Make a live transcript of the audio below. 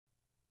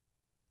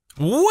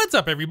What's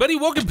up, everybody?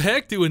 Welcome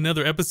back to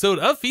another episode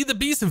of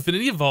FTB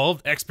Infinity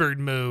Evolved Expert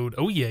Mode.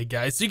 Oh yeah,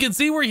 guys. So you can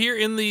see we're here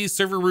in the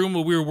server room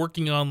where we were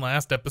working on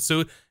last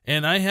episode,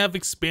 and I have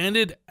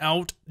expanded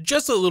out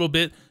just a little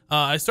bit.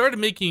 I started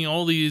making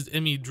all these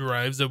ME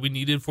drives that we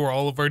needed for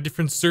all of our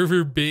different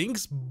server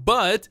banks,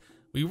 but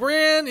we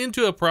ran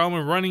into a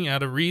problem of running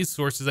out of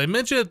resources. I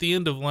mentioned at the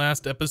end of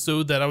last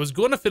episode that I was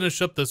going to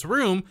finish up this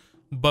room,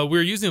 but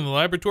we're using the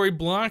laboratory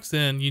blocks,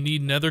 and you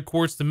need nether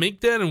quartz to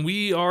make that, and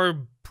we are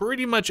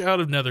pretty much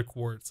out of nether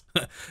quartz.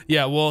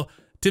 Yeah, well,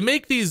 to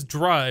make these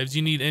drives,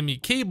 you need ME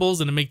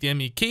cables, and to make the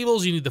ME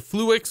cables, you need the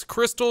Fluix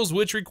crystals,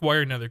 which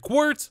require nether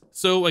quartz.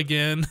 So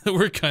again,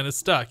 we're kind of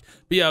stuck.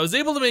 But yeah, I was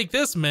able to make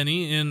this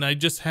many, and I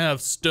just have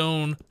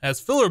stone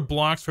as filler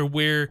blocks for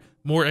where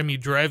more ME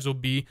drives will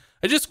be.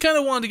 I just kind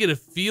of wanted to get a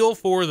feel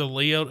for the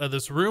layout of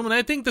this room, and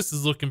I think this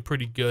is looking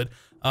pretty good.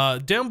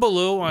 Down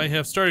below, I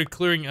have started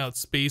clearing out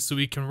space so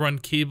we can run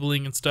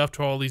cabling and stuff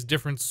to all these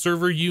different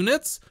server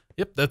units.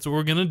 Yep, that's what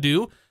we're gonna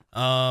do.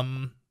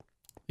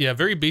 Yeah,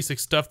 very basic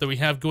stuff that we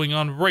have going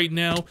on right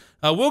now.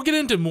 We'll get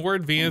into more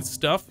advanced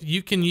stuff.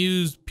 You can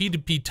use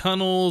P2P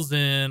tunnels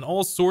and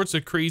all sorts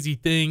of crazy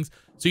things,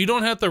 so you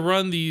don't have to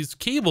run these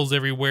cables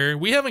everywhere.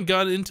 We haven't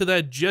gotten into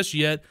that just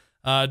yet.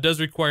 It does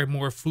require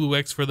more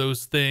Fluix for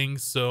those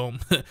things. So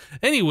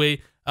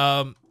anyway,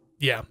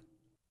 yeah,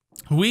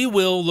 we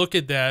will look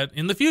at that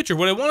in the future.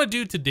 What I want to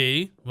do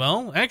today,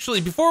 well,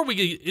 actually, before we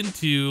get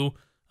into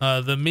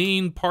the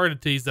main part of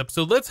today's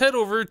episode, let's head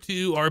over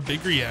to our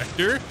big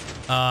reactor.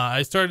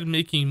 I started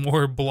making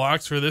more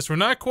blocks for this. We're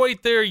not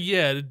quite there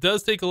yet. It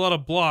does take a lot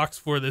of blocks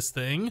for this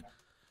thing,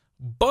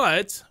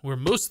 but we're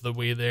most of the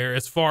way there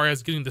as far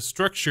as getting the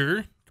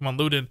structure. Come on,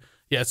 load in.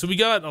 Yeah, so we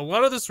got a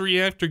lot of this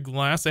reactor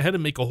glass. I had to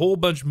make a whole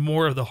bunch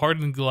more of the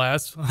hardened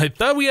glass. I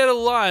thought we had a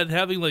lot,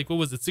 having like, what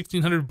was it,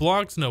 1,600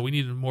 blocks? No, we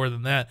needed more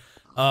than that.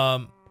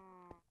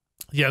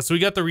 Yeah, so we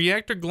got the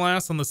reactor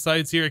glass on the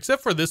sides here,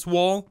 except for this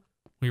wall.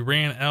 We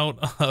ran out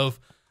of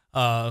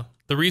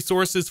the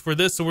resources for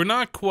this, so we're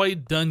not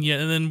quite done yet.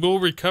 And then we'll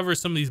recover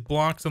some of these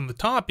blocks on the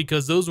top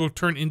because those will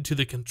turn into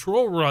the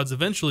control rods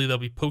eventually. They'll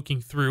be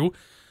poking through.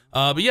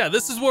 But yeah,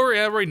 this is where we're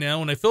at right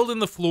now. And I filled in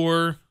the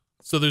floor,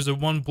 so there's a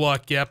 1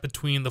 block gap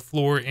between the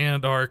floor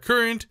and our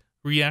current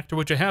reactor,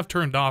 which I have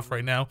turned off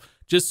right now,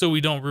 just so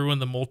we don't ruin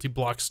the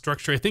multi-block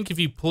structure. I think if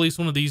you place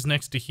one of these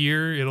next to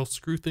here, it'll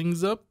screw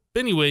things up.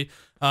 Anyway,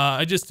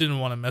 I just didn't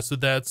want to mess with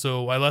that,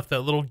 so I left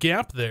that little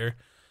gap there.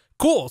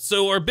 Cool,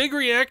 so our big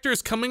reactor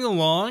is coming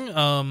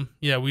along.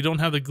 Yeah, we don't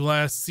have the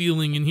glass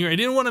ceiling in here. I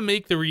didn't want to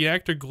make the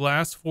reactor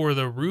glass for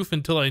the roof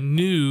until I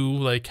knew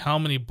like how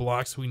many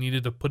blocks we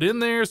needed to put in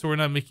there, so we're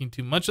not making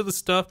too much of the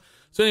stuff.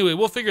 So anyway,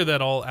 we'll figure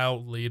that all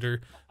out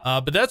later.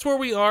 But that's where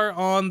we are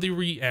on the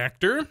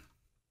reactor.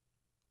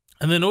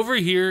 And then over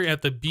here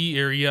at the B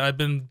area, I've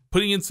been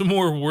putting in some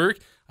more work.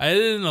 I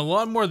added in a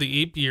lot more of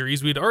the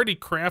apiaries. We'd already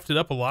crafted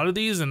up a lot of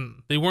these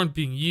and they weren't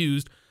being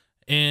used.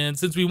 And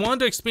since we wanted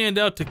to expand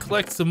out to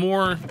collect some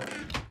more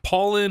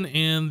pollen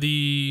and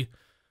the,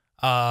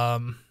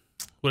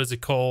 what is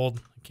it called?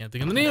 I can't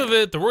think of the name of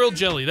it. The royal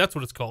jelly, that's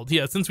what it's called.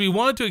 Yeah, since we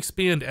wanted to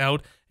expand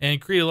out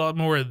and create a lot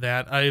more of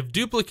that, I've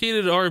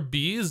duplicated our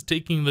bees,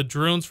 taking the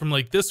drones from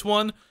like this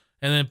one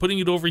and then putting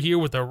it over here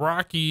with a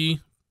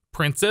rocky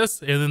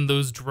princess and then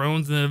those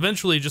drones, and then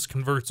eventually it just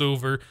converts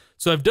over.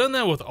 So I've done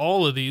that with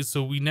all of these,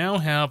 so we now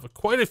have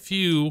quite a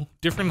few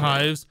different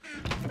hives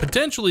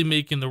potentially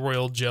making the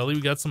royal jelly. We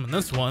got some in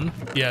this one.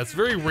 Yeah, it's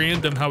very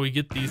random how we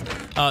get these.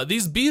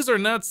 These bees are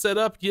not set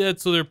up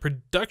yet, so their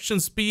production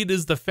speed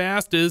is the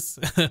fastest.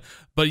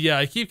 But yeah,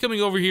 I keep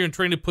coming over here and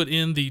trying to put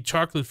in the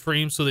chocolate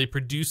frames so they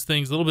produce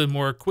things a little bit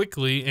more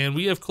quickly, and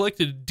we have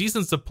collected a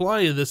decent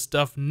supply of this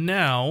stuff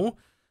now.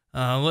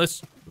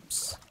 Let's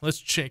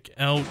check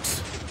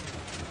out.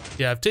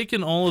 Yeah, I've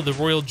taken all of the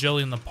royal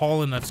jelly and the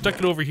pollen, I've stuck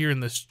it over here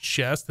in this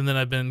chest, and then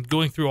I've been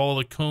going through all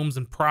the combs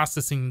and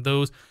processing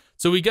those.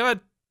 So we got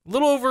a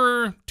little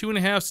over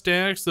 2.5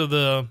 stacks of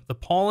the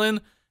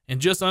pollen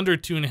and just under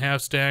 2.5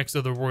 stacks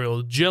of the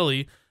royal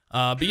jelly.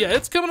 But yeah,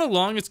 it's coming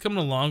along, it's coming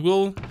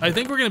along. I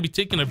think we're going to be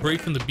taking a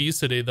break from the bees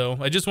today, though.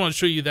 I just want to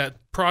show you that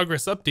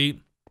progress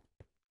update.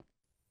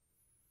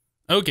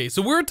 Okay,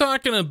 so we're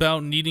talking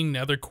about needing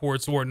nether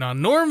quartz ore. Now,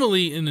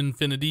 normally in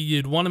Infinity,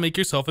 you'd want to make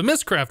yourself a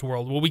Mistcraft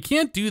world. Well, we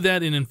can't do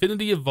that in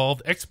Infinity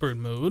Evolved Expert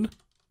Mode,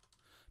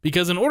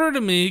 because in order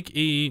to make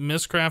a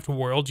Mistcraft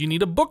world, you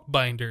need a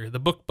bookbinder. The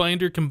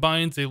bookbinder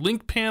combines a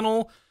link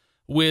panel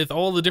with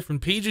all the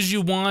different pages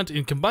you want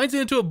and combines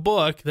it into a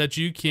book that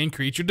you can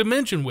create your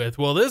dimension with.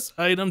 Well, this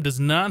item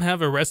does not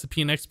have a recipe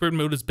in Expert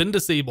Mode. It's been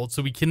disabled,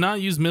 so we cannot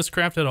use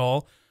Mistcraft at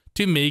all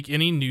to make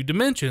any new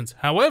dimensions.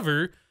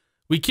 However,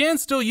 we can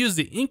still use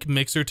the ink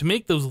mixer to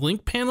make those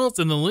link panels,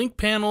 and the link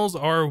panels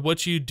are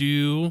what you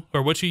do,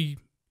 or what you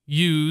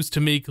use to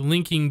make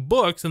linking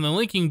books, and the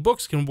linking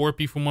books can warp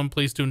you from one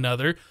place to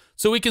another.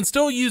 So we can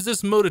still use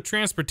this mode of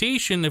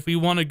transportation if we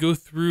want to go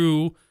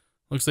through,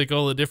 looks like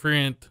all the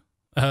different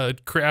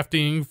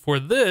crafting for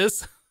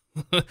this.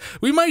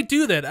 We might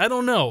do that. I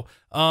don't know.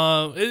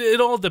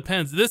 It all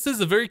depends. This is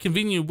a very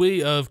convenient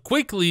way of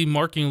quickly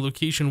marking a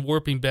location,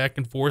 warping back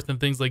and forth and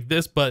things like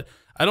this, but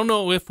I don't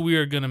know if we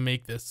are going to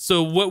make this.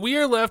 So what we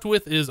are left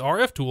with is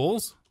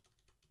RFTools.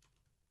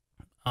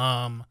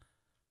 Yeah.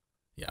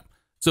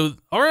 So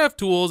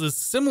RFTools is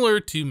similar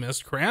to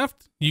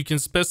Mistcraft. You can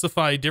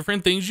specify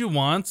different things you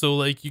want. So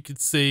like you could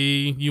say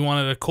you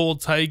wanted a cold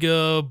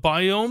taiga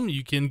biome.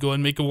 You can go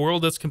and make a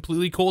world that's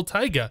completely cold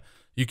taiga.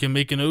 You can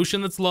make an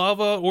ocean that's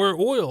lava or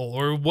oil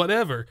or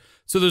whatever.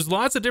 So there's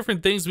lots of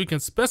different things we can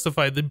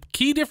specify. The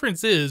key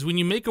difference is when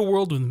you make a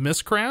world with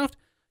Mistcraft,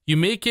 you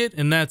make it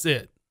and that's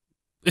it.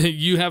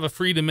 You have a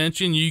free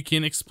dimension. You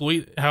can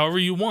exploit however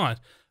you want.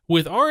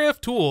 With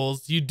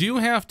RFTools, you do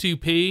have to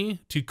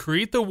pay to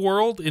create the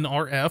world in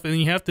RF, and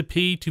you have to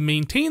pay to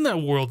maintain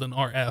that world in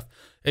RF.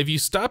 If you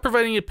stop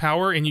providing it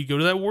power and you go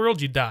to that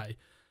world, you die.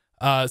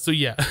 So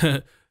yeah,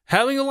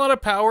 having a lot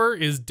of power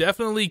is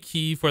definitely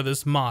key for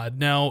this mod.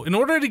 Now, in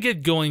order to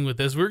get going with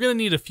this, we're going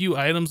to need a few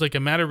items like a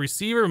matter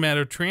receiver,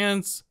 matter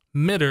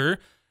transmitter,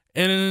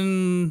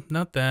 and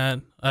not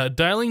that,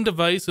 dialing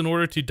device in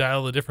order to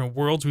dial the different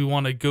worlds we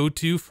want to go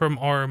to from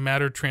our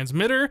matter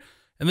transmitter.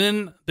 And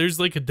then there's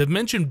like a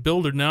dimension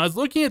builder. Now, I was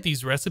looking at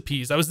these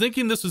recipes. I was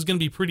thinking this was going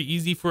to be pretty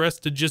easy for us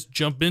to just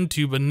jump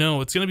into, but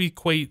no, it's going to be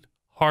quite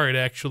hard,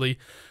 actually.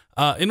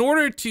 In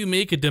order to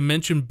make a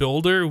dimension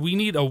builder, we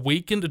need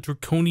awakened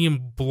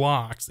draconium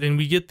blocks, and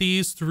we get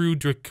these through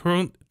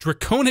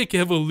draconic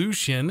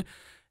evolution,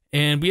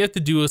 and we have to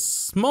do a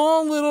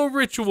small little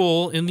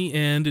ritual in the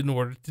end in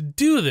order to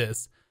do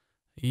this.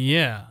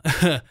 Yeah.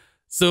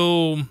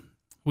 So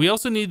we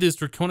also need these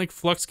draconic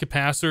flux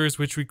capacitors,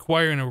 which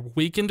require an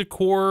awakened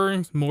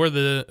core, more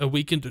the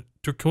awakened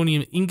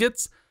draconium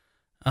ingots,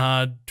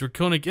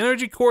 draconic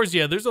energy cores.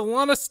 Yeah, there's a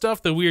lot of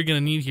stuff that we are going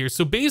to need here.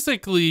 So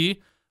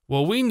basically,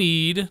 what we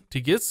need to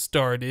get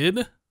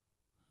started,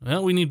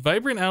 well, we need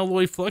vibrant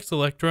alloy, flux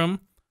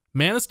electrum,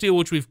 mana steel,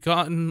 which we've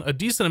gotten a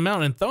decent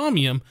amount, and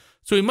thaumium.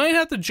 So we might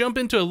have to jump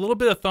into a little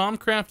bit of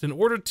Thaumcraft in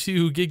order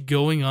to get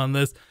going on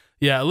this.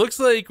 Yeah, it looks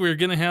like we're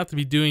going to have to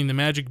be doing the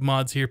magic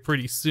mods here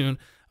pretty soon.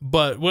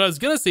 But what I was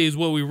going to say is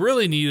what we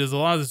really need is a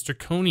lot of this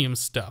draconium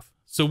stuff.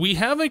 So we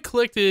haven't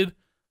collected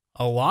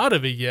a lot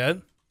of it yet.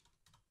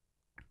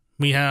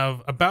 We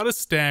have about a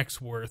stack's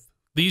worth.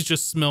 These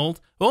just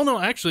smelt. Oh, no,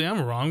 actually,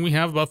 I'm wrong. We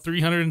have about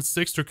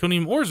 306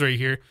 draconium ores right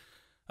here.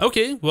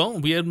 Okay, well,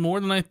 we had more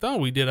than I thought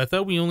we did. I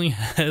thought we only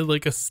had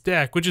like a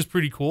stack, which is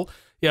pretty cool.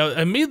 Yeah,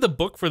 I made the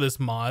book for this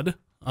mod.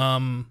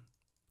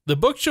 The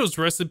book shows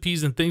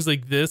recipes and things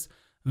like this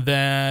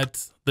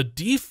that the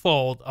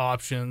default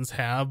options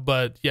have,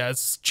 but yeah,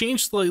 it's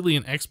changed slightly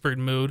in expert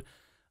mode.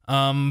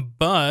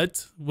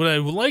 But what I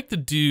would like to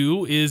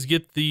do is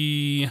get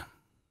the,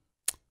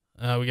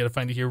 we got to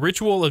find it here,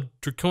 Ritual of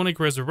Draconic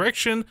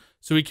Resurrection,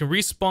 so we can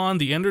respawn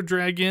the Ender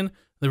Dragon.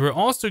 Then we're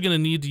also going to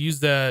need to use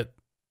that,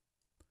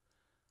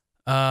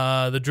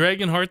 the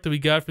Dragon Heart that we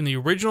got from the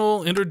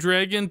original Ender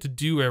Dragon to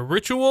do a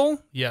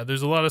ritual. Yeah,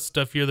 there's a lot of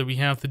stuff here that we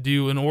have to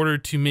do in order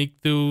to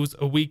make those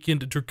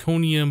awakened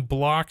draconium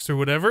blocks or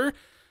whatever.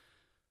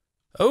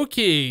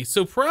 Okay,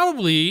 so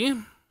probably,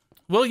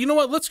 well, you know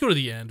what? Let's go to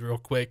the end real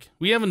quick.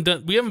 We haven't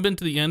been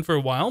to the end for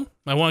a while.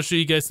 I want to show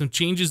you guys some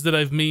changes that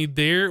I've made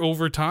there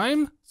over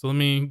time. So let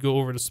me go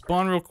over to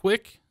spawn real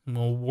quick, and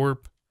we'll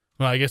warp.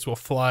 Well, I guess we'll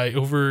fly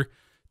over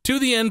to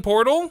the end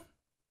portal.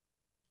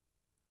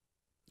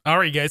 All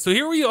right, guys, so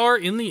here we are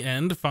in the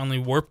end. Finally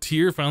warped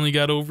here, finally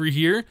got over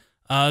here.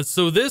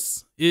 So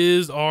this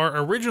is our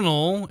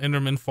original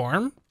Enderman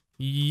farm.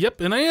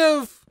 Yep, and I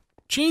have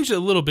changed it a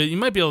little bit. You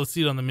might be able to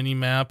see it on the mini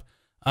map.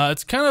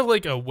 It's kind of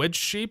like a wedge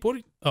shape.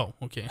 Oh,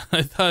 okay.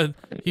 I thought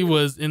he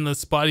was in the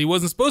spot he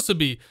wasn't supposed to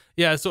be.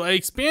 Yeah, so I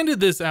expanded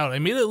this out. I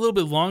made it a little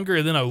bit longer,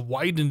 and then I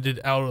widened it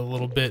out a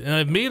little bit. And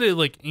I've made it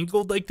like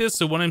angled like this,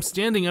 so when I'm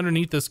standing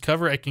underneath this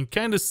cover, I can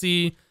kind of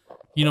see,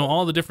 you know,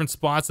 all the different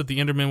spots that the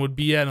Enderman would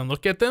be at and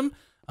look at them.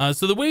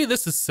 So the way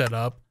this is set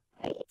up,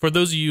 for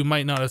those of you who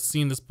might not have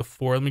seen this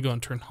before, let me go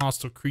and turn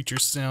hostile creature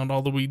sound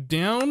all the way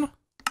down.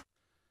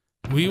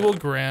 We will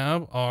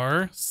grab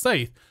our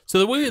scythe. So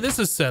the way this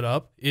is set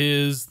up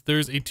is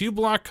there's a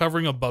 2-block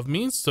covering above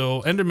me,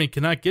 so Enderman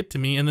cannot get to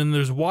me, and then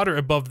there's water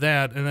above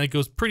that, and that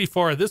goes pretty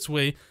far this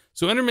way.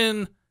 So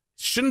Enderman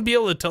shouldn't be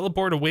able to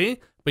teleport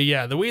away, but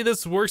yeah, the way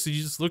this works is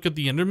you just look at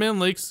the Enderman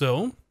like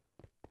so.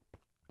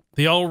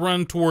 They all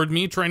run toward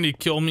me, trying to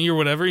kill me or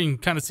whatever. You can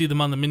kind of see them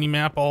on the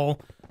mini-map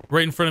all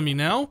right in front of me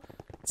now.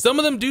 Some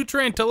of them do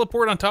try and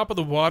teleport on top of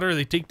the water.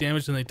 They take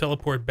damage and they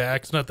teleport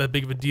back. It's not that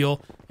big of a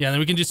deal. Yeah, and then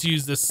we can just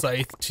use this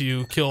scythe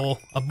to kill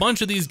a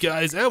bunch of these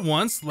guys at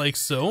once, like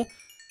so.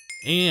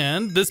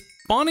 And this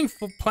spawning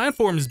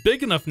platform is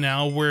big enough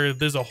now where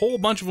there's a whole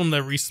bunch of them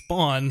that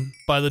respawn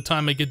by the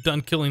time I get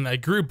done killing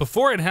that group.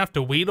 Before I'd have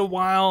to wait a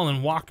while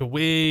and walk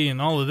away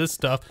and all of this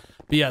stuff.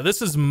 But yeah, this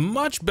is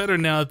much better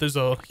now that there's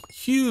a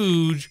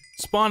huge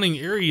spawning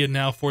area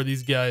now for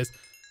these guys.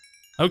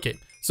 Okay.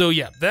 So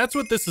yeah, that's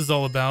what this is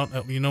all about.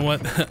 Oh, you know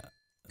what?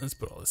 Let's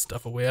put all this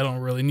stuff away. I don't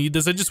really need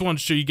this. I just want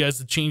to show you guys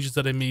the changes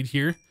that I made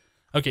here.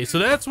 Okay, so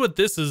that's what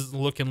this is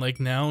looking like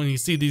now, and you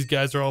see these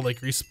guys are all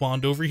like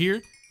respawned over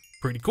here.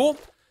 Pretty cool.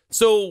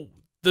 So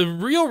the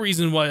real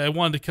reason why I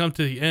wanted to come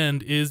to the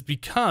end is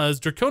because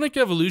Draconic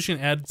Evolution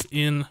adds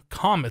in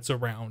comets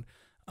around.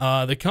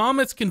 The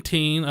comets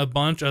contain a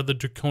bunch of the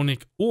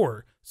Draconic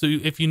ore. So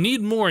if you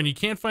need more and you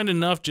can't find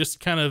enough just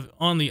kind of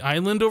on the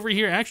island over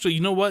here, actually,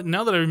 you know what?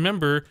 Now that I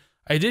remember,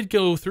 I did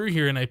go through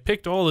here and I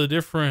picked all the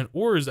different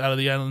ores out of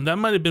the island. That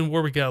might have been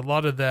where we got a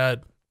lot of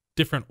that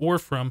different ore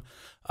from.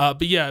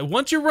 But yeah,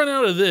 once you run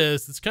out of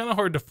this, it's kind of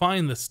hard to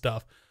find this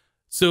stuff.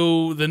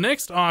 So the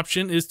next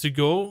option is to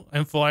go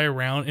and fly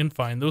around and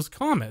find those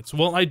comets.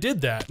 Well, I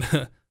did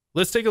that.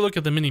 Let's take a look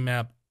at the mini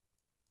map.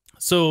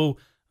 So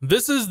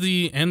this is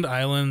the end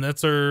island.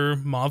 That's our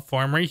mob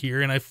farm right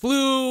here. And I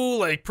flew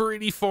like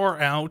pretty far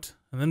out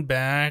and then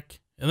back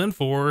and then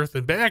forth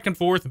and back and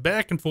forth and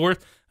back and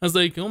forth. I was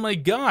like, oh my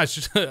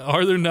gosh,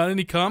 are there not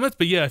any comets?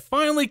 But yeah, I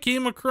finally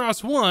came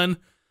across one.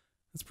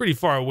 It's pretty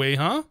far away,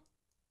 huh?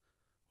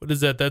 What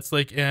is that? That's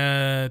like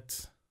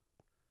at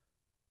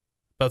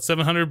about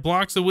 700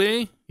 blocks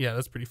away. Yeah,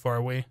 that's pretty far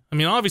away. I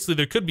mean, obviously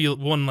there could be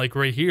one like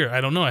right here.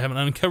 I don't know. I haven't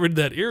uncovered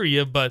that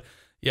area, but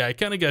yeah, I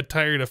kind of got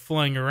tired of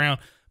flying around.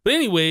 But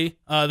anyway,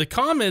 the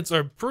comets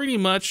are pretty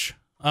much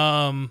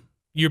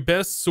your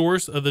best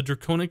source of the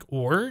Draconic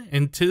ore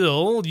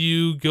until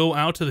you go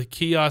out to the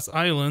Chaos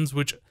Islands,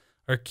 which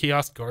are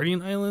Chaos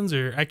Guardian Islands,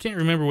 or I can't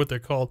remember what they're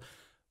called.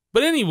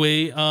 But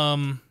anyway,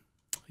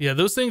 yeah,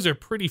 those things are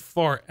pretty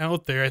far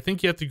out there. I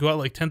think you have to go out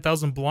like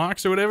 10,000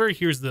 blocks or whatever.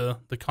 Here's the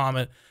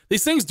comet.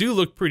 These things do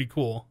look pretty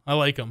cool. I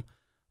like them.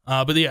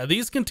 But yeah,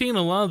 these contain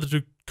a lot of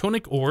the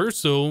Draconic ore,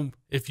 so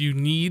if you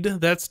need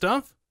that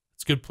stuff,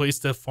 it's a good place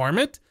to farm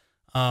it.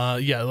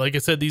 Yeah, like I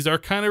said, these are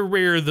kind of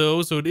rare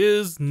though, so it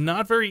is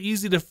not very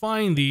easy to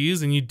find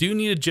these, and you do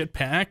need a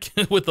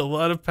jetpack with a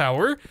lot of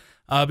power.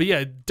 But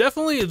yeah,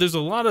 definitely there's a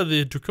lot of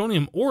the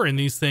draconium ore in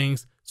these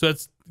things, so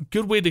that's a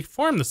good way to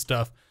farm the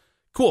stuff.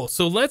 Cool,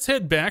 so let's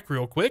head back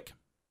real quick.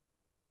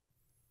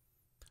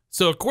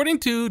 So according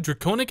to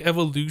Draconic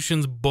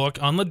Evolution's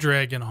book on the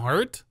Dragon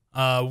Heart,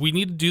 we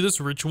need to do this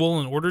ritual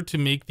in order to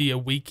make the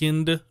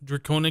awakened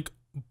draconic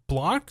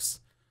blocks.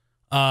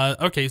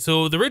 Okay,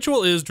 so the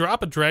ritual is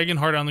drop a dragon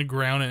heart on the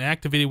ground and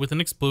activate it with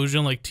an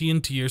explosion like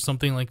TNT or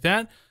something like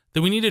that.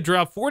 Then we need to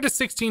drop 4 to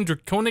 16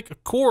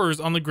 draconic cores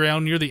on the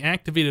ground near the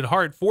activated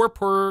heart, 4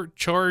 per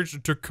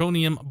charged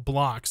draconium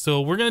block. So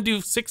we're going to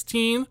do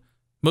 16,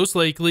 most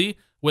likely,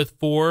 with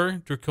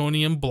 4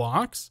 draconium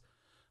blocks.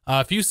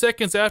 A few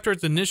seconds after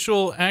its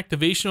initial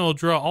activation, it'll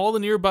draw all the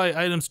nearby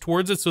items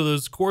towards it. So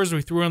those cores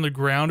we threw on the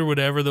ground or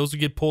whatever, those will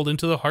get pulled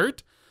into the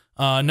heart.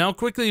 Now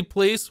quickly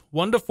place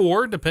 1 to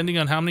 4, depending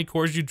on how many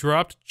cores you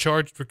dropped,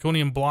 charged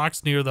draconium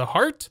blocks near the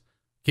heart.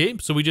 Okay,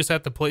 so we just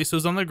have to place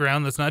those on the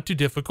ground. That's not too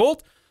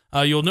difficult.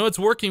 You'll know it's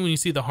working when you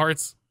see the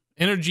heart's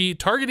energy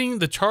targeting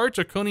the charged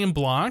draconium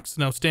blocks.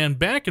 Now stand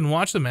back and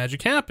watch the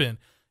magic happen.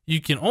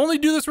 You can only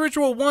do this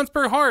ritual once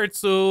per heart,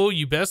 so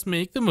you best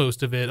make the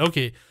most of it.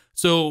 Okay,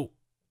 so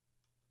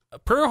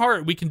per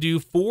heart, we can do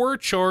 4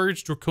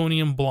 charged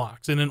draconium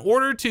blocks. And in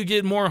order to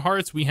get more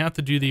hearts, we have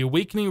to do the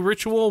awakening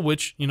ritual,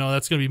 which, you know,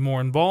 that's going to be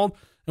more involved.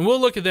 And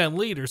we'll look at that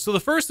later. So the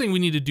first thing we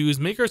need to do is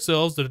make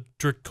ourselves the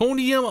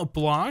draconium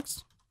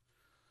blocks.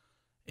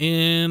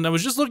 And I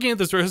was just looking at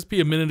this recipe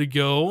a minute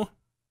ago.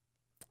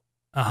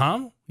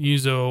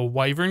 Use a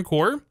wyvern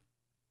core.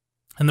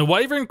 And the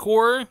wyvern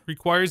core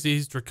requires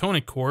these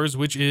draconic cores,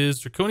 which is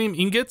draconium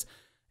ingots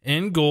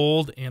and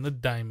gold and a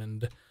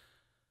diamond.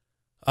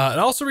 It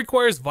also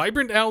requires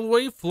vibrant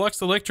alloy,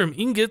 flux electrum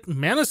ingot,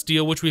 mana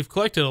steel, which we've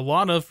collected a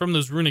lot of from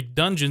those runic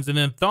dungeons, and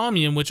then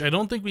thaumium, which I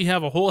don't think we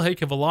have a whole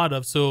heck of a lot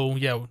of. So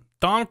yeah,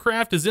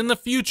 Thaumcraft is in the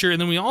future, and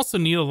then we also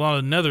need a lot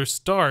of nether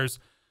stars.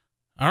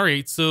 All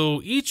right,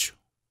 so each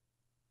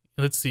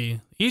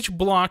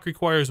block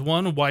requires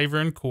 1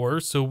 wyvern core,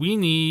 so we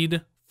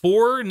need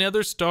 4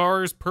 nether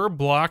stars per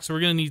block, so we're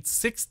going to need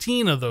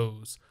 16 of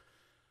those.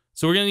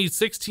 So we're going to need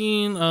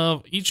 16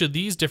 of each of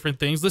these different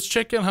things. Let's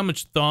check out how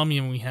much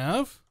thaumium we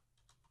have.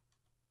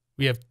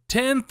 We have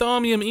 10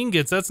 thaumium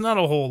ingots. That's not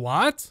a whole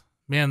lot.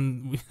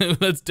 Man,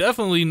 that's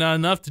definitely not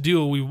enough to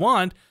do what we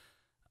want.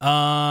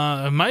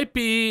 It might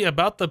be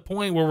about the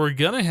point where we're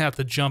going to have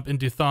to jump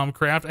into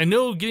Thaumcraft. I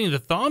know getting the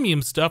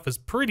thaumium stuff is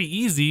pretty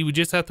easy. We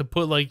just have to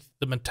put like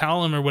the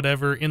metallum or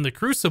whatever in the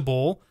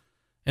crucible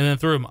and then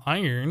throw in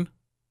iron.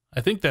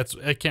 I think that's,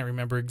 I can't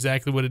remember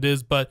exactly what it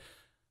is, but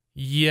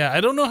yeah,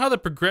 I don't know how the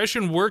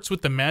progression works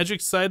with the magic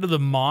side of the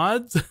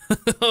mods.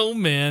 Oh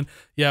man.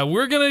 Yeah,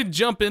 we're going to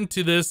jump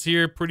into this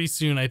here pretty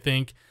soon, I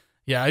think.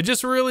 Yeah, I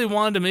just really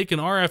wanted to make an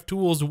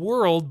RFTools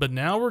world, but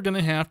now we're going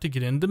to have to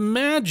get into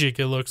magic,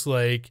 it looks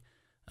like.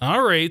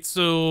 All right,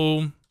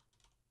 so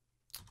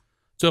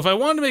if I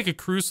want to make a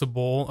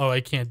crucible, oh,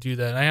 I can't do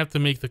that. I have to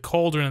make the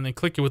cauldron and then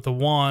click it with the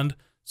wand.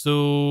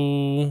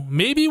 So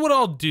maybe what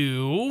I'll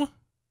do,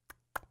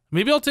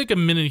 maybe I'll take a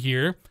minute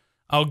here.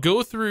 I'll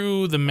go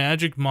through the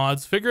magic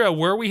mods, figure out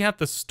where we have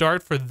to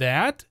start for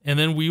that, and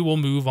then we will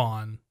move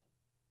on.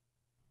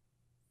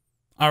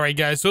 Alright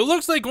guys, so it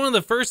looks like one of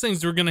the first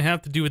things we're going to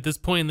have to do at this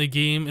point in the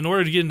game in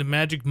order to get into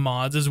magic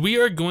mods is we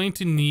are going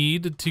to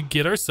need to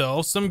get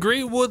ourselves some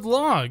great wood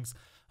logs.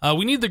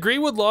 We need the great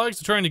wood logs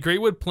to turn into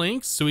great wood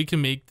planks so we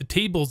can make the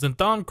tables in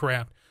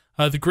Thaumcraft.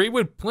 The great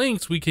wood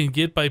planks we can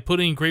get by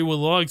putting great wood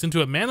logs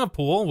into a mana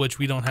pool, which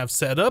we don't have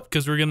set up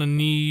because we're going to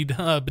need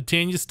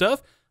Botania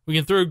stuff. We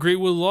can throw great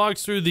wood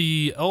logs through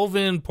the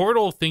elven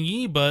portal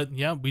thingy, but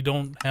yeah, we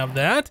don't have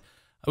that.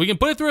 We can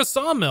put it through a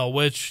sawmill,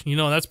 which, you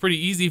know, that's pretty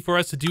easy for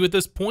us to do at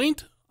this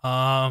point.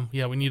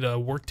 Yeah, we need a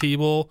work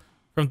table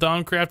from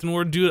Thaumcraft in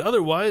order to do it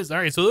otherwise. All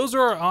right, so those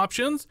are our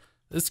options.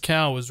 This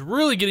cow is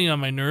really getting on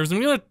my nerves. I'm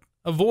going to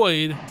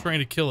avoid trying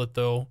to kill it,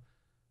 though.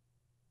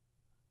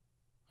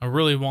 I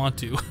really want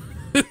to.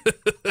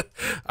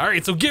 All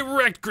right, so get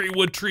wrecked, great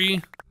wood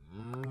tree.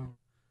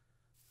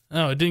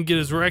 Oh, it didn't get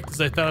as wrecked as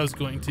I thought I was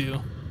going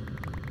to.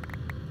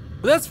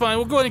 But that's fine.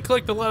 We'll go ahead and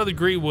collect a lot of the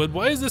great wood.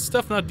 Why is this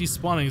stuff not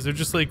despawning? Is there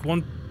just like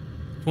one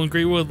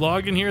great wood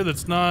log in here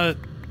that's not...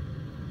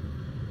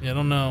 Yeah, I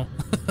don't know.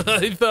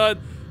 I thought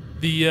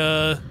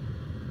the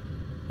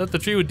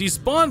tree would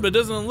despawn, but it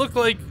doesn't look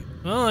like...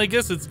 Well, I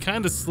guess it's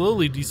kind of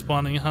slowly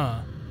despawning, huh?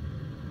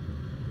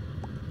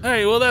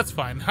 Alright, well that's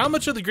fine. How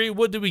much of the great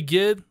wood did we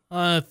get?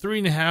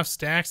 3.5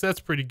 stacks. That's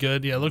pretty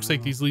good. Yeah, it looks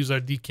like these leaves are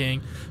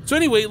decaying. So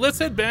anyway, let's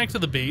head back to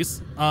the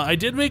base. I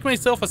did make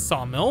myself a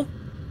sawmill.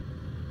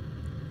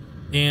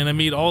 And I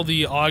made all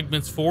the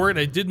augments for it.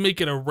 I did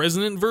make it a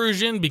resonant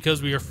version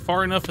because we are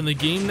far enough in the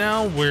game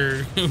now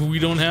where we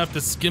don't have to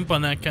skimp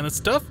on that kind of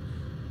stuff.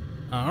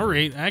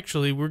 Alright,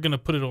 actually, we're going to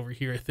put it over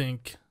here, I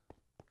think.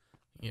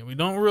 Yeah, we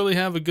don't really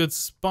have a good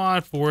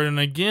spot for it. And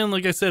again,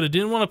 like I said, I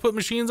didn't want to put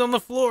machines on the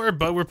floor,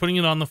 but we're putting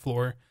it on the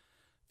floor.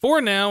 For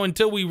now,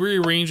 until we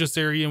rearrange this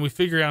area and we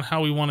figure out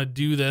how we want to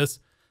do this.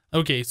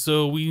 Okay,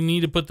 so we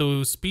need to put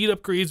those speed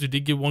upgrades. We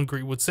did get one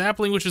great wood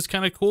sapling, which is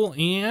kind of cool.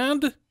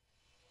 And...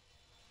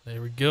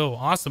 there we go.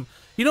 Awesome.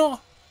 You know,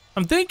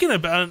 I'm thinking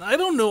about it. I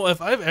don't know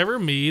if I've ever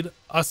made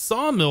a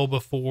sawmill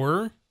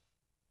before.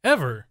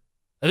 Ever.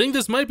 I think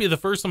this might be the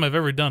first time I've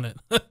ever done it.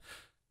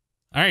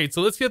 Alright,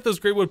 so let's get those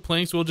great wood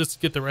planks. We'll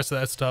just get the rest of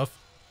that stuff.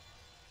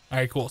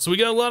 Alright, cool. So we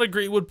got a lot of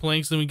great wood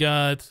planks, and we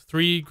got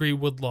 3 great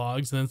wood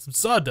logs, and then some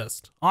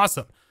sawdust.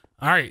 Awesome.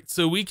 Alright,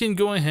 so we can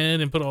go ahead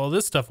and put all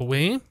this stuff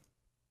away.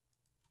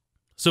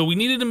 So we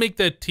needed to make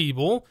that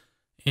table,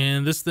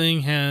 and this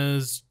thing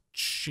has...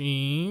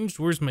 changed.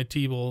 Where's my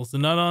table? Is it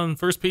not on the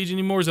first page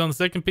anymore? Is it on the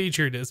second page?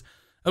 Here it is.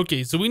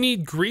 Okay, so we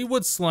need great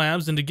wood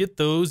slabs, and to get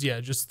those, yeah,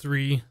 just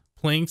 3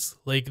 planks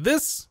like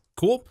this.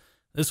 Cool.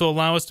 This will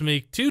allow us to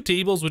make 2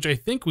 tables, which I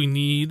think we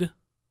need.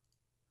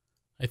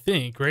 I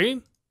think,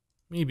 right?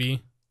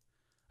 Maybe.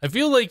 I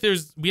feel like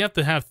we have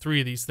to have 3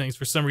 of these things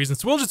for some reason,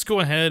 so we'll just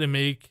go ahead and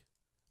make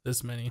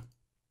this many.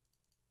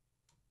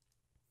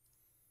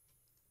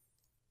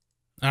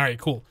 All right,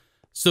 cool.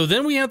 So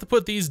then we have to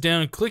put these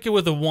down and click it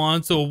with a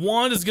wand. So a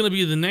wand is going to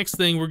be the next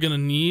thing we're going to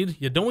need.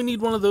 Yeah, don't we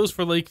need one of those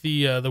for like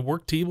the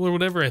work table or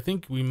whatever? I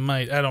think we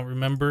might. I don't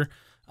remember.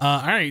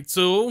 All right,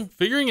 so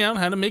figuring out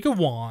how to make a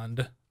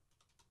wand.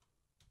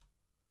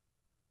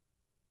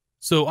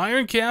 So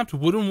iron capped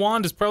wooden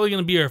wand is probably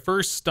going to be our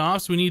first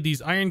stop. So we need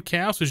these iron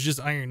caps, which is just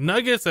iron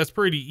nuggets. That's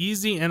pretty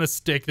easy, and a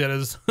stick that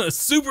is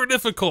super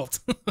difficult.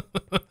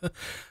 All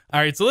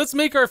right, so let's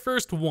make our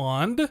first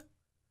wand.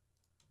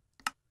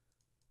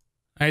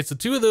 All right, so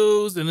 2 of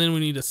those, and then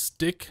we need a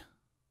stick.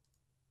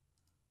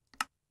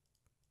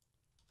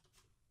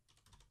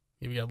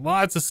 Okay, we got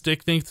lots of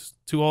stick thanks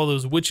to all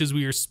those witches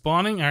we are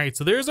spawning. All right,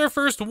 so there's our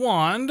first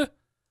wand.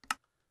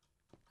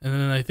 And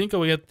then I think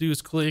all we have to do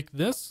is click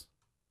this.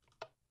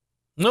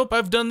 Nope,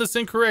 I've done this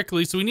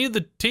incorrectly. So we need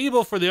the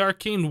table for the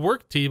arcane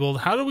work table.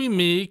 How do we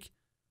make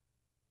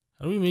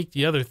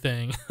the other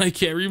thing? I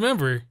can't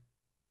remember.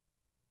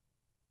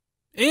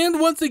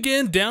 And once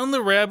again, down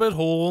the rabbit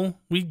hole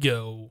we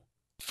go.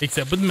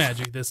 Except with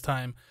magic this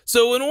time.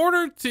 So in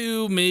order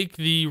to make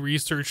the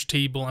research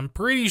table, I'm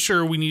pretty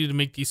sure we needed to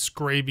make these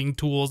scribing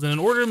tools. And in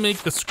order to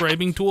make the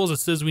scribing tools, it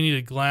says we need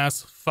a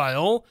glass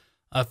file,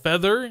 a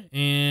feather,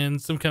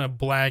 and some kind of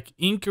black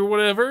ink or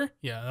whatever.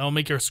 Yeah, that'll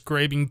make our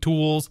scribing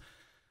tools.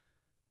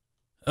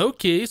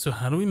 Okay, so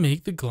how do we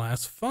make the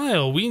glass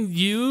file? We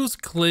use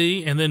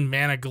clay and then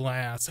mana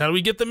glass. How do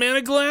we get the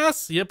mana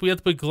glass? Yep, we have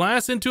to put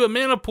glass into a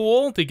mana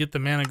pool to get the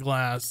mana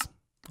glass.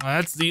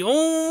 That's the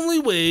only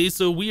way,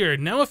 so we are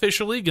now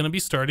officially going to be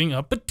starting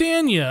up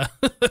Botania.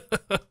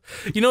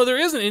 You know, there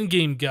is an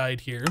in-game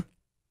guide here,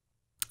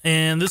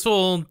 and this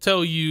will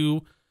tell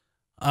you,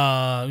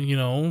 you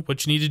know,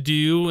 what you need to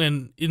do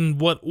and in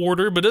what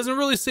order, but doesn't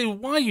really say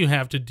why you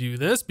have to do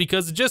this,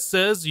 because it just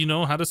says, you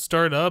know, how to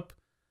start up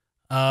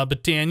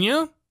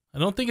Botania. I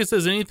don't think it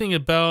says anything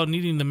about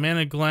needing the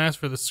mana glass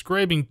for the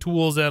scribing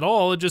tools at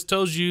all. It just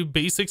tells you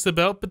basics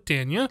about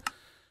Botania.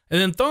 And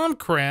then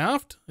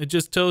Thaumcraft, it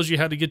just tells you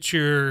how to get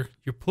your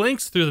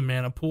planks through the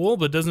mana pool,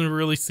 but doesn't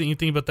really say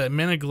anything about that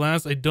mana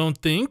glass, I don't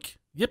think.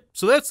 Yep,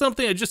 so that's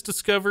something I just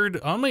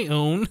discovered on my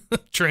own,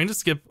 trying to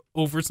skip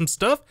over some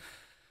stuff.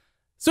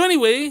 So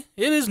anyway,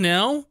 it is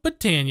now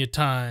Botania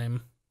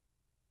time.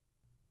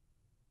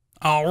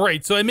 All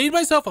right, so I made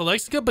myself a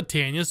Lexica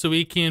Botania so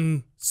we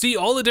can see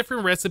all the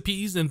different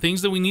recipes and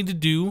things that we need to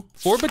do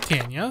for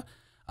Botania.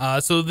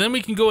 So then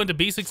we can go into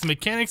basics and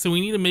mechanics, and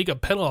we need to make a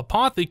petal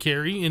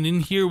apothecary, and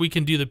in here we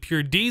can do the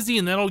pure daisy,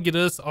 and that'll get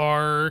us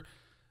our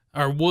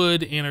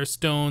wood and our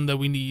stone that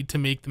we need to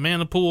make the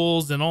mana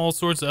pools and all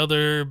sorts of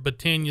other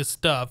Botania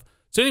stuff.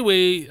 So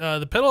anyway,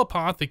 the petal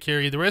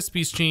apothecary, the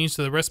recipe's changed,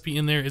 so the recipe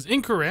in there is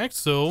incorrect,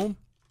 so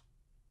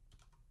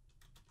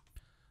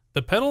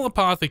the petal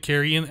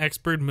apothecary in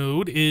expert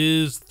mode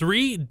is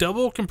 3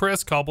 double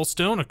compressed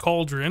cobblestone, a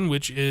cauldron,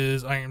 which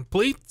is iron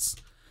plates,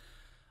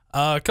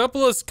 a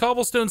couple of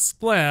cobblestone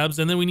slabs,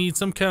 and then we need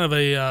some kind of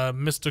a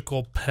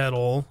mystical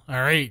petal.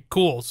 All right,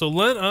 cool. So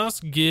let us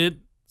get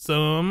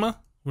some,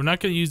 we're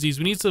not going to use these.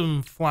 We need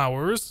some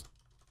flowers.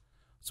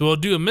 So we'll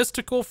do a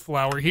mystical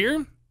flower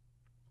here.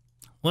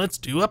 Let's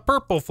do a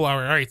purple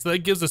flower. All right, so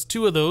that gives us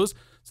 2 of those.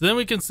 So then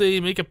we can say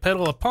make a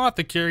petal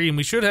apothecary, and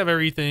we should have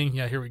everything.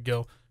 Yeah, here we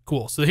go.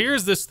 Cool. So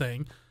here's this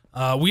thing.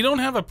 We don't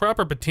have a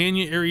proper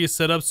Botania area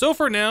set up. So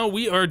for now,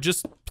 we are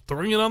just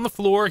throwing it on the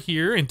floor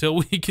here until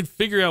we can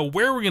figure out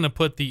where we're going to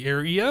put the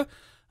area.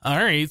 All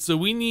right, so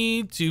we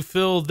need to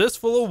fill this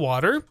full of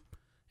water.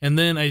 And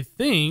then I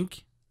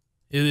think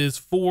it is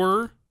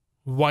 4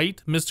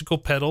 white mystical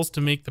petals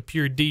to make the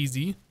pure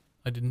daisy.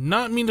 I did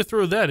not mean to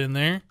throw that in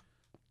there.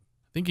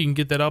 I think you can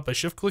get that out by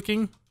shift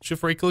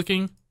right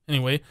clicking.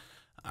 Anyway,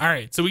 all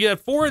right, so we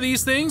got 4 of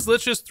these things.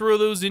 Let's just throw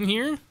those in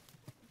here.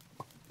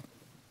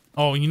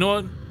 Oh, you know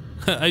what?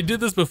 I did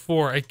this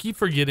before. I keep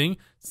forgetting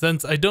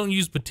since I don't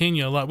use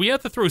Botania a lot. We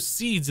have to throw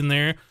seeds in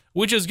there,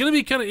 which is going to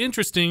be kind of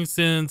interesting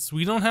since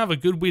we don't have a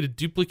good way to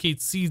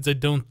duplicate seeds, I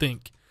don't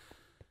think.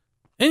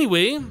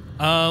 Anyway,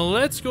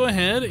 let's go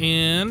ahead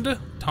and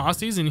toss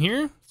these in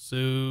here.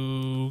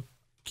 So,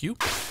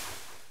 cute.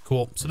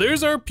 Cool. So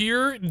there's our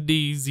pure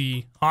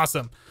daisy.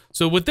 Awesome.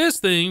 So with this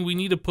thing, we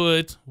need to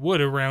put wood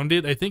around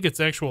it. I think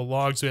it's actual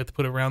logs we have to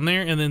put around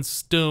there, and then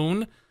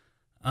stone.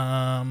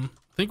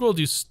 I think we'll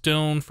do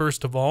stone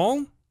first of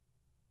all.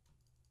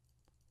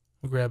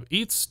 We'll grab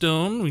 8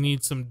 stone. We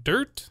need some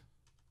dirt.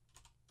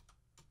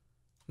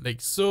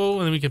 Like so,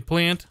 and then we can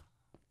plant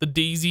the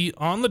daisy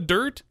on the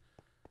dirt.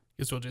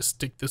 Guess we'll just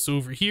stick this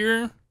over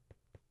here.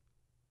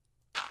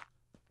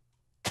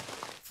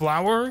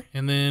 Flower,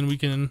 and then we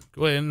can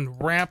go ahead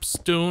and wrap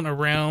stone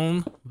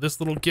around this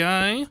little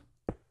guy.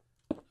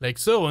 Like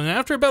so, and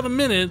after about a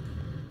minute,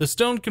 the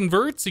stone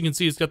converts. You can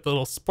see it's got the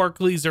little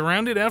sparklies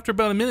around it. After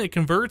about a minute, it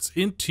converts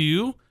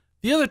into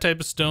the other type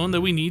of stone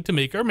that we need to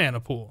make our mana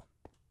pool.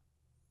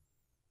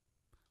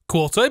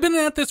 Cool, so I've been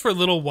at this for a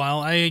little while.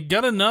 I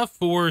got enough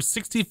for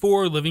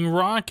 64 living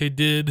rock. I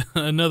did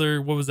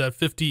another, what was that,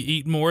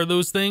 58 more of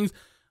those things.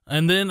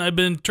 And then I've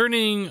been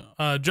turning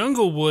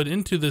jungle wood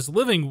into this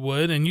living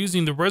wood and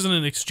using the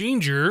resonant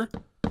exchanger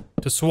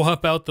to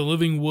swap out the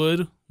living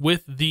wood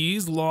with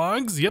these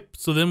logs. Yep,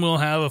 so then we'll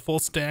have a full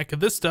stack of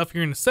this stuff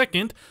here in a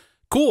second.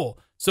 Cool.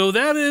 So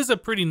that is a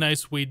pretty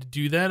nice way to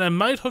do that. I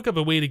might hook up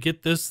a way to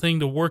get this thing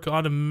to work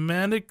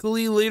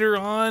automatically later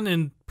on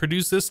and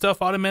produce this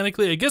stuff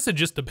automatically. I guess it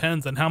just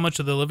depends on how much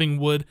of the living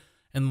wood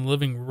and the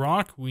living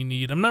rock we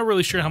need. I'm not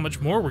really sure how much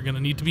more we're going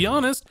to need, to be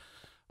honest.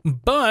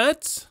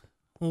 But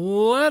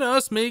let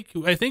us make,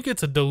 I think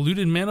it's a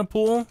diluted mana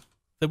pool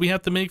that we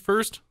have to make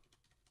first.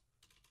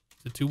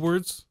 Is it 2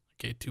 words?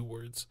 Okay, 2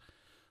 words.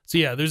 So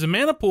yeah, there's a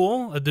mana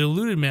pool, a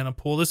diluted mana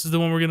pool. This is the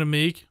one we're going to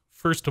make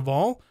first of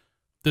all.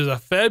 There's a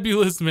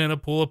fabulous mana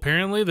pool,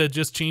 apparently, that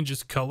just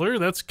changes color.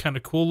 That's kind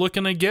of cool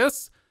looking, I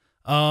guess.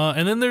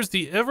 And then there's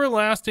the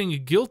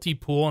everlasting guilty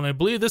pool, and I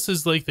believe this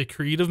is like the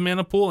creative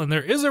mana pool. And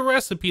there is a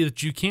recipe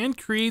that you can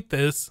create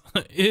this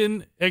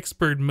in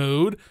expert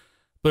mode,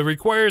 but it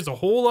requires a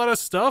whole lot of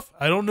stuff.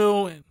 I don't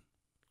know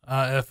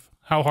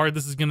how hard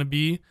this is going to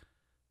be.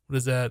 What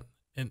is that?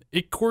 An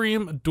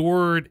Icorium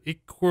adored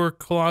Icor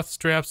cloth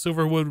strap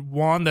silverwood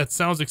wand. That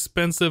sounds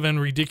expensive and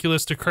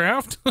ridiculous to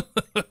craft.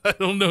 I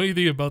don't know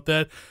anything about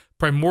that.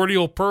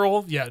 Primordial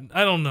pearl. Yeah,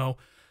 I don't know.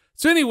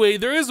 So anyway,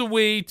 there is a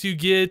way to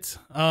get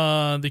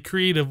the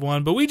creative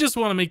one, but we just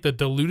want to make the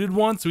diluted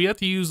one. So we have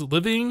to use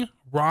living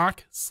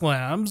rock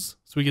slabs.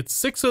 So we get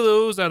 6 of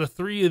those out of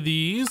 3 of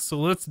these. So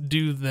let's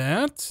do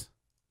that.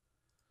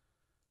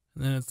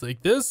 And then it's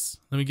like this.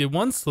 Then we get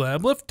 1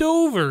 slab left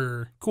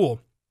over.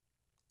 Cool.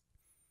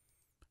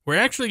 We're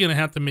actually going to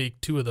have to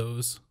make 2 of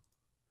those.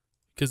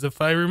 Because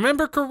if I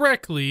remember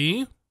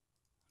correctly, I'm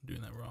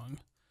doing that wrong.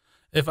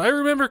 If I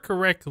remember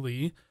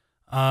correctly,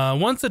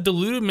 once a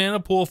diluted mana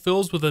pool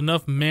fills with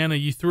enough mana,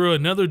 you throw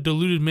another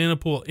diluted mana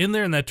pool in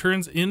there, and that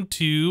turns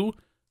into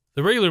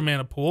the regular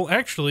mana pool.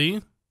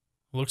 Actually,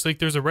 looks like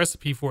there's a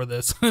recipe for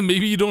this.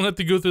 Maybe you don't have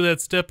to go through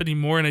that step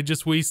anymore, and I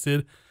just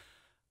wasted.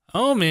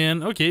 Oh,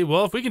 man. Okay,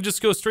 well, if we can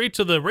just go straight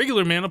to the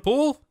regular mana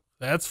pool,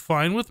 that's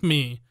fine with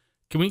me.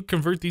 Can we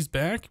convert these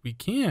back? We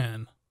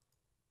can.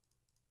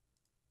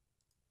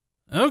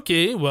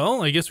 Okay,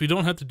 well, I guess we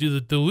don't have to do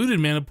the diluted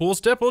mana pool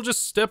step. We'll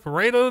just step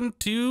right on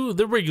to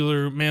the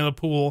regular mana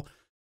pool.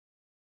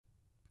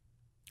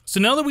 So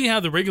now that we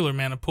have the regular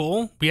mana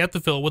pool, we have to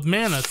fill it with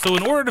mana. So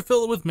in order to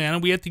fill it with mana,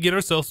 we have to get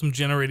ourselves some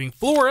generating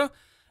flora,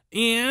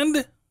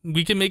 and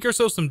we can make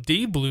ourselves some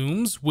day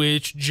blooms,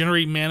 which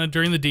generate mana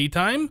during the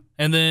daytime.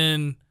 And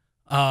then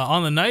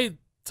on the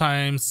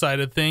nighttime side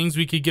of things,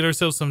 we could get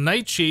ourselves some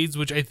nightshades,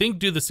 which I think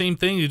do the same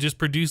thing. They just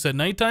produce at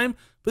nighttime,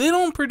 but they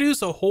don't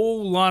produce a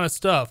whole lot of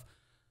stuff.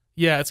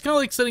 Yeah, it's kind of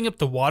like setting up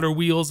the water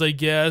wheels, I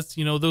guess.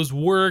 You know, those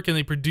work and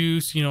they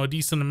produce, you know, a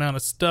decent amount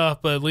of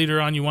stuff, but later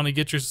on you want to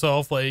get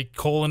yourself like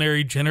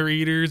culinary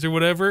generators or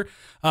whatever.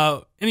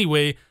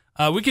 Anyway,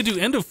 we could do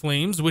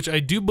endoflames, which I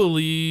do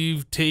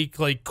believe take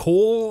like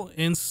coal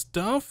and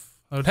stuff.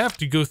 I would have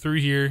to go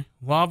through here.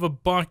 Lava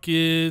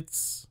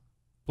buckets,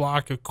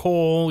 block of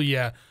coal,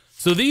 yeah.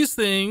 So these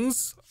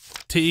things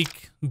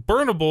take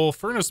burnable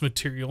furnace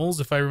materials,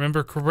 if I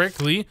remember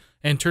correctly,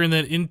 and turn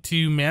that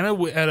into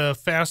mana at a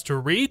faster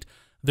rate.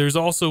 There's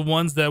also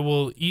ones that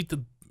will eat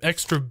the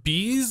extra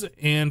bees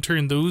and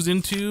turn those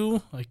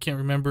into, I can't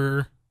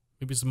remember,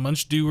 maybe some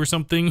munch dew or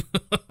something.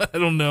 I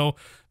don't know.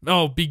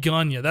 Oh,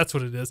 begonia, that's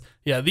what it is.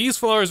 Yeah, these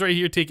flowers right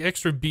here take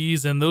extra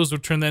bees and those will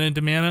turn that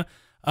into mana.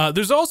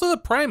 There's also the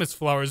Primus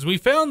flowers. We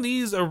found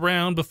these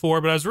around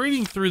before, but I was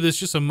reading through this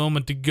just a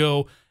moment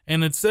ago,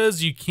 and it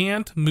says you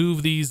can't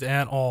move these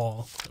at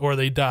all or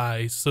they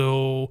die.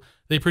 So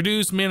they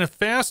produce mana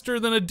faster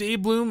than a day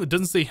bloom. It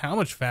doesn't say how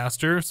much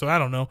faster, so I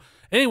don't know.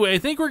 Anyway, I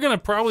think we're gonna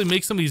probably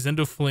make some of these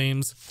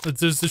endoflames.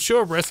 There's to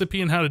show a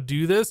recipe on how to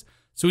do this.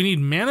 So we need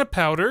mana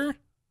powder,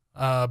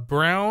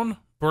 brown,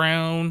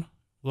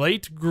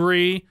 light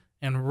gray,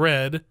 and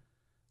red.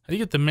 How do you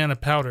get the mana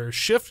powder?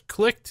 Shift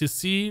click to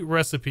see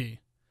recipe.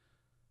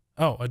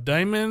 Oh, a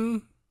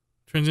diamond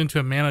turns into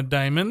a mana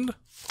diamond.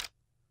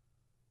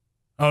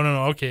 Oh,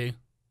 no, okay.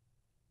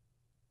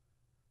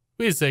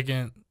 Wait a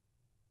second.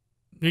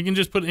 You can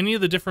just put any of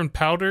the different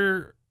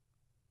powder.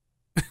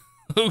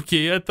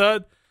 Okay, I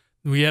thought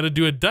we had to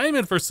do a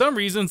diamond for some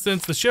reason.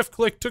 Since the shift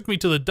click took me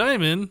to the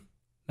diamond,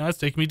 now it's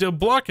taking me to a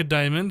block of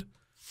diamond.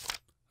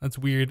 That's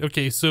weird.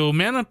 Okay, so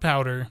mana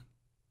powder.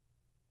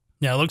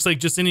 Yeah, it looks like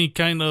just any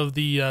kind of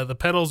the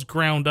petals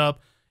ground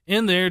up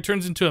in there. It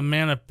turns into a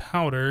mana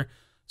powder.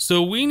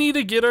 So we need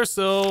to get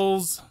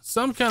ourselves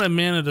some kind of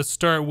mana to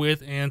start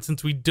with, and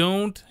since we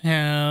don't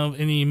have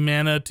any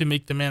mana to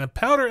make the mana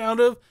powder out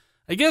of,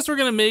 I guess we're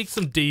gonna make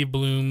some day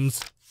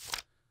blooms.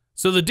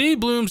 So the day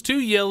blooms, 2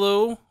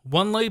 yellow,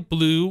 1 light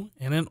blue,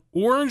 and an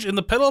orange in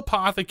the petal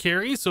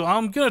apothecary. So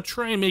I'm gonna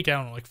try and make, I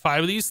don't know, like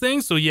 5 of these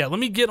things. So yeah, let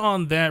me get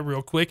on that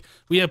real quick.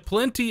 We have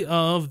plenty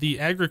of the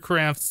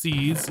agricraft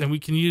seeds, and we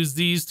can use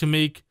these to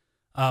make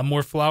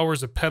more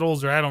flowers or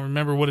petals, or I don't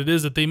remember what it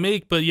is that they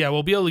make, but yeah,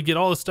 we'll be able to get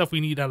all the stuff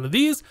we need out of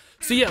these.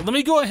 So yeah, let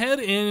me go ahead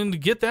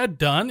and get that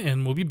done,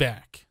 and we'll be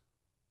back.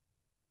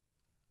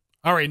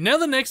 All right, now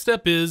the next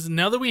step is,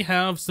 now that we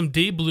have some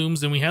day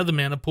blooms and we have the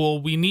mana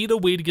pool, we need a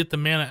way to get the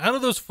mana out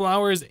of those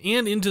flowers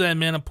and into that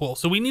mana pool.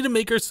 So we need to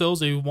make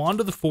ourselves a wand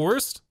of the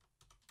forest.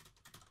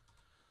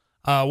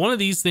 One of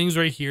these things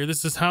right here,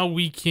 this is how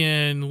we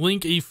can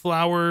link a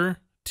flower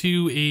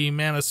to a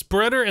mana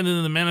spreader, and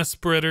then the mana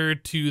spreader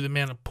to the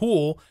mana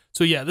pool.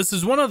 So yeah, this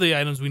is one of the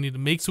items we need to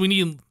make. So we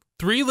need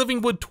 3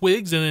 living wood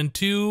twigs and then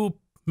 2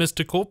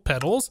 mystical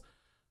petals.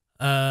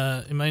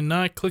 Am I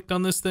not clicked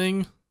on this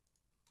thing?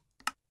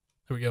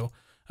 There we go.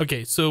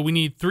 Okay, so we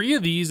need 3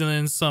 of these and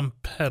then some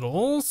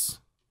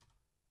petals.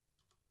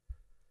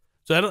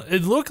 So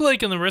it looked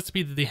like in the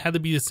recipe that they had to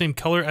be the same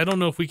color. I don't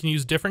know if we can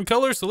use different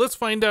colors, so let's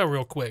find out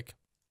real quick.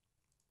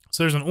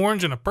 So there's an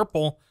orange and a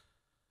purple.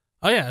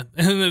 Oh yeah,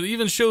 and it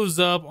even shows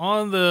up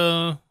on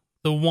the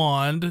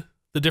wand,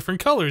 the different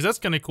colors. That's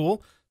kind of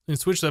cool. And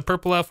switch that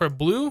purple out for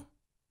blue.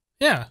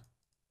 Yeah,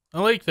 I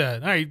like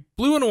that. All right,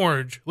 blue and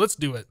orange. Let's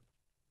do it.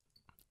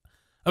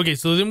 Okay,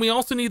 so then we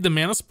also need the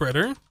mana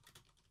spreader.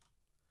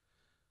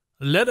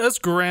 Let us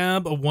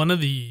grab one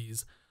of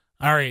these.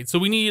 All right, so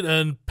we need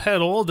a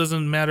petal.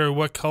 Doesn't matter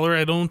what color,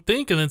 I don't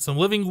think. And then some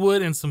living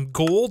wood and some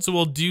gold. So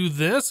we'll do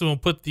this, and we'll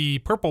put the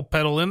purple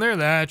petal in there.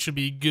 That should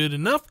be good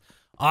enough.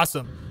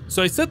 Awesome.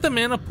 So I set the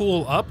mana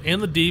pool up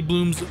and the day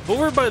blooms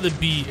over by the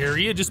bee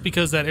area just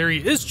because that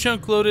area is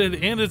chunk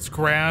loaded and it's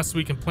grass.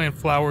 We can plant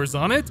flowers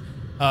on it.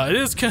 It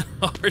is kind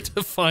of hard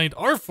to find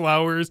our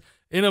flowers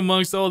in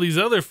amongst all these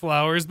other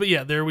flowers, but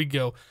yeah, there we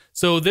go.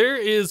 So there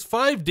is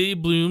 5 day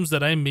blooms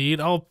that I made.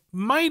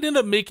 Might end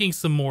up making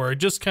some more. It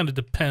just kind of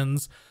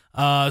depends.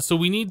 So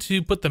we need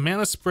to put the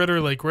mana spreader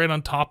like right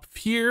on top of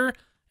here,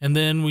 and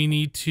then we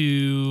need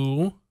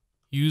to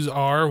use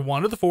our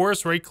wand of the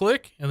forest, right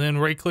click, and then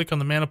right click on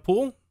the mana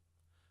pool.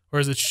 Or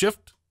is it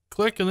shift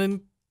click and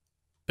then,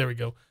 there we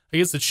go. I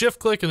guess it's shift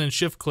click and then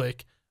shift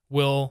click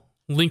will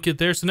link it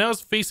there. So now it's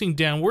facing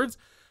downwards.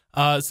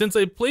 Since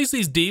I placed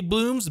these day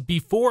blooms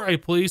before I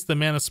place the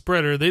mana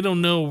spreader, they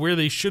don't know where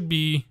they should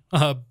be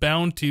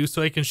bound to.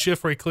 So I can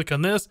shift right click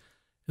on this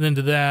and then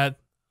to that.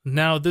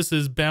 Now this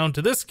is bound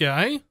to this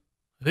guy,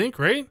 I think,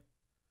 right?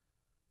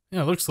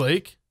 Yeah, it looks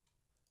like.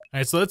 All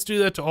right, so let's do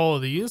that to all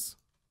of these.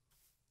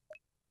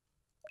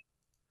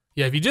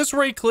 Yeah, if you just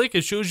right click,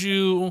 it shows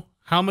you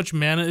how much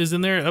mana is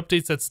in there. It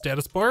updates that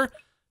status bar.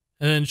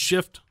 and then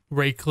shift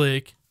right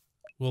click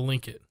will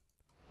link it.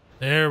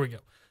 There we go.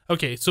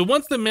 Okay, so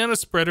once the mana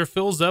spreader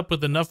fills up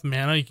with enough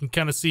mana, you can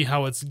kind of see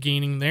how it's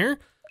gaining there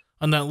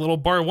on that little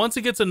bar. Once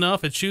it gets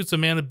enough, it shoots a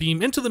mana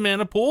beam into the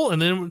mana pool,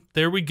 and then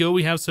there we go,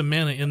 we have some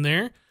mana in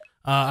there.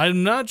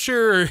 I'm not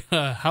sure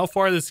how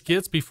far this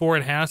gets before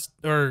it has,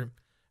 or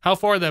how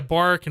far that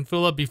bar can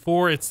fill up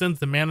before it sends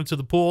the mana to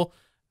the pool.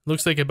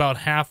 Looks like about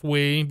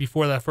halfway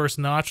before that first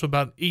notch, so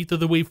about 1/8 of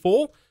the way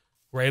full.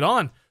 Right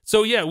on.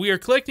 So yeah, we are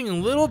collecting a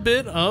little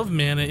bit of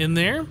mana in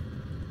there.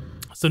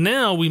 So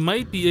now we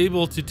might be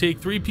able to take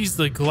 3 pieces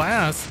of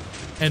glass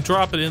and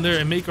drop it in there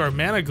and make our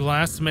mana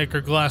glass to make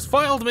our glass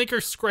file to make our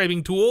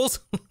scribing tools.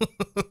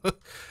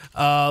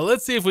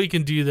 Let's see if we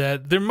can do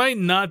that. There might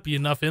not be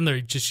enough in there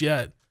just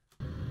yet.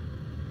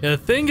 Yeah, the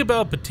thing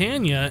about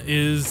Botania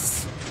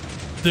is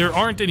there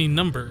aren't any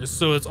numbers,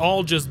 so it's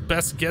all just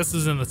best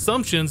guesses and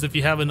assumptions if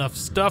you have enough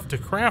stuff to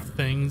craft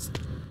things.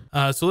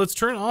 So let's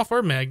turn off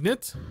our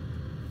magnet.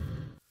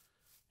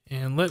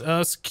 And let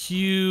us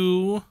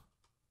queue.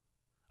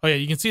 Oh yeah,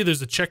 you can see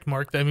there's a check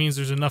mark. That means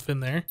there's enough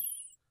in there.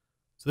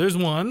 So there's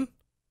one.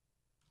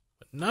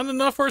 But not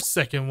enough for a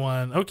second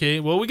one. Okay,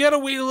 well we gotta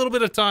wait a little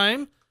bit of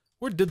time.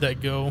 Where did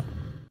that go?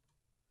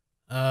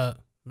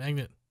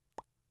 Magnet.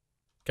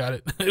 Got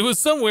it. It was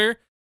somewhere.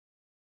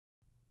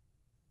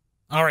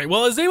 Alright,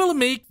 well I was able to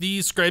make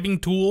these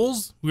scribing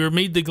tools. We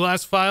made the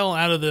glass file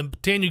out of the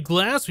Botania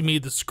glass. We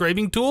made the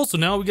scribing tool. So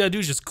now what we gotta do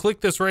is just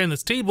click this right on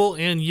this table,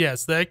 and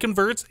yes, that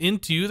converts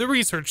into the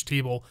research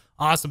table.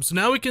 Awesome. So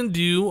now we can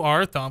do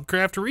our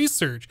Thaumcraft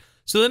research.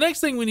 So the next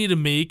thing we need to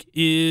make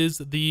is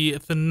the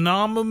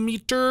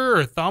thermometer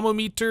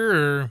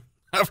or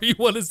however you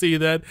want to say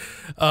that.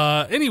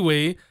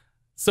 Anyway,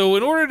 so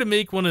in order to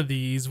make one of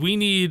these, we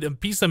need a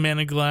piece of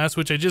mana glass,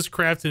 which I just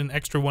crafted an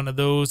extra one of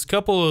those, a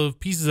couple of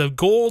pieces of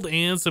gold,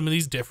 and some of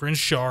these different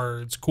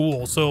shards.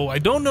 Cool. So I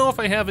don't know if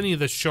I have any of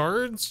the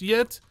shards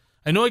yet.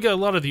 I know I got a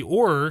lot of the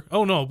ore.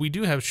 Oh no, we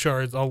do have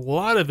shards. A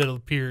lot of it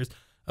appears.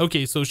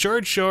 Okay, so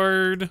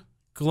shard,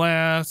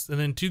 glass, and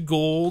then 2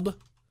 gold.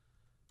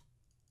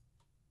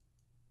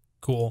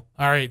 Cool.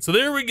 All right, so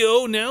there we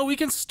go. Now we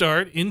can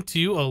start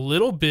into a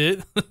little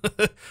bit,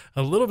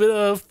 a little bit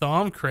of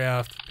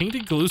Thaumcraft.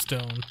 Painted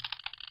glowstone.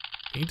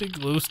 Painted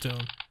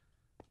glowstone.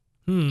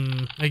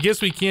 I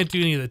guess we can't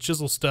do any of the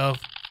chisel stuff.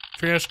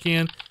 Trash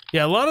can.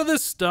 Yeah, a lot of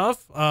this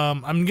stuff,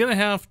 I'm gonna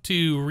have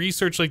to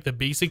research like the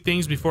basic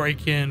things before I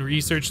can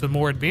research the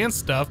more advanced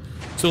stuff.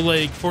 So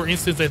like, for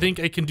instance, I think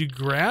I can do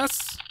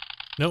grass.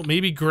 No,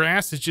 maybe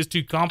grass is just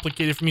too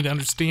complicated for me to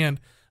understand.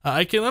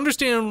 I can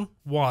understand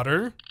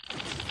water.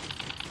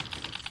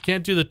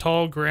 Can't do the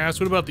tall grass.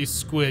 What about these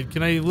squid?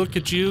 Can I look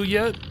at you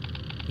yet?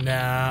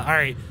 Nah. All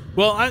right.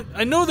 Well,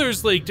 I know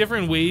there's like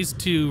different ways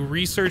to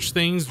research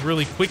things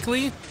really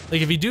quickly.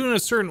 Like if you do it in a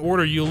certain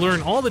order, you'll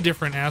learn all the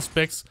different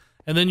aspects,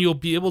 and then you'll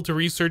be able to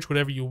research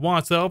whatever you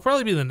want. So that'll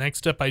probably be the next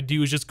step I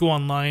do, is just go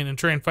online and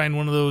try and find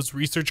one of those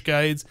research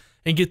guides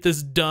and get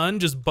this done.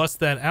 Just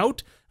bust that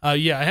out.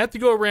 Yeah, I have to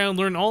go around,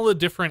 learn all the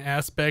different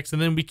aspects, and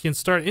then we can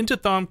start into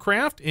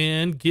Thaumcraft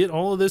and get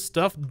all of this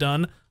stuff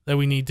done that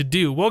we need to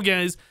do. Well,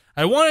 guys,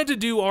 I wanted to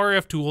do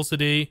RFTools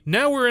today.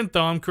 Now we're in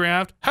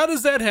Thaumcraft. How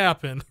does that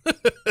happen?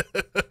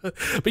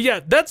 But yeah,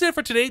 that's it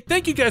for today.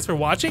 Thank you guys for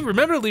watching.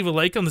 Remember to leave a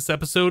like on this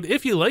episode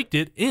if you liked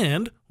it,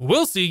 and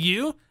we'll see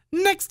you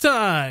next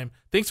time.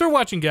 Thanks for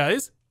watching,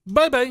 guys.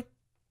 Bye-bye.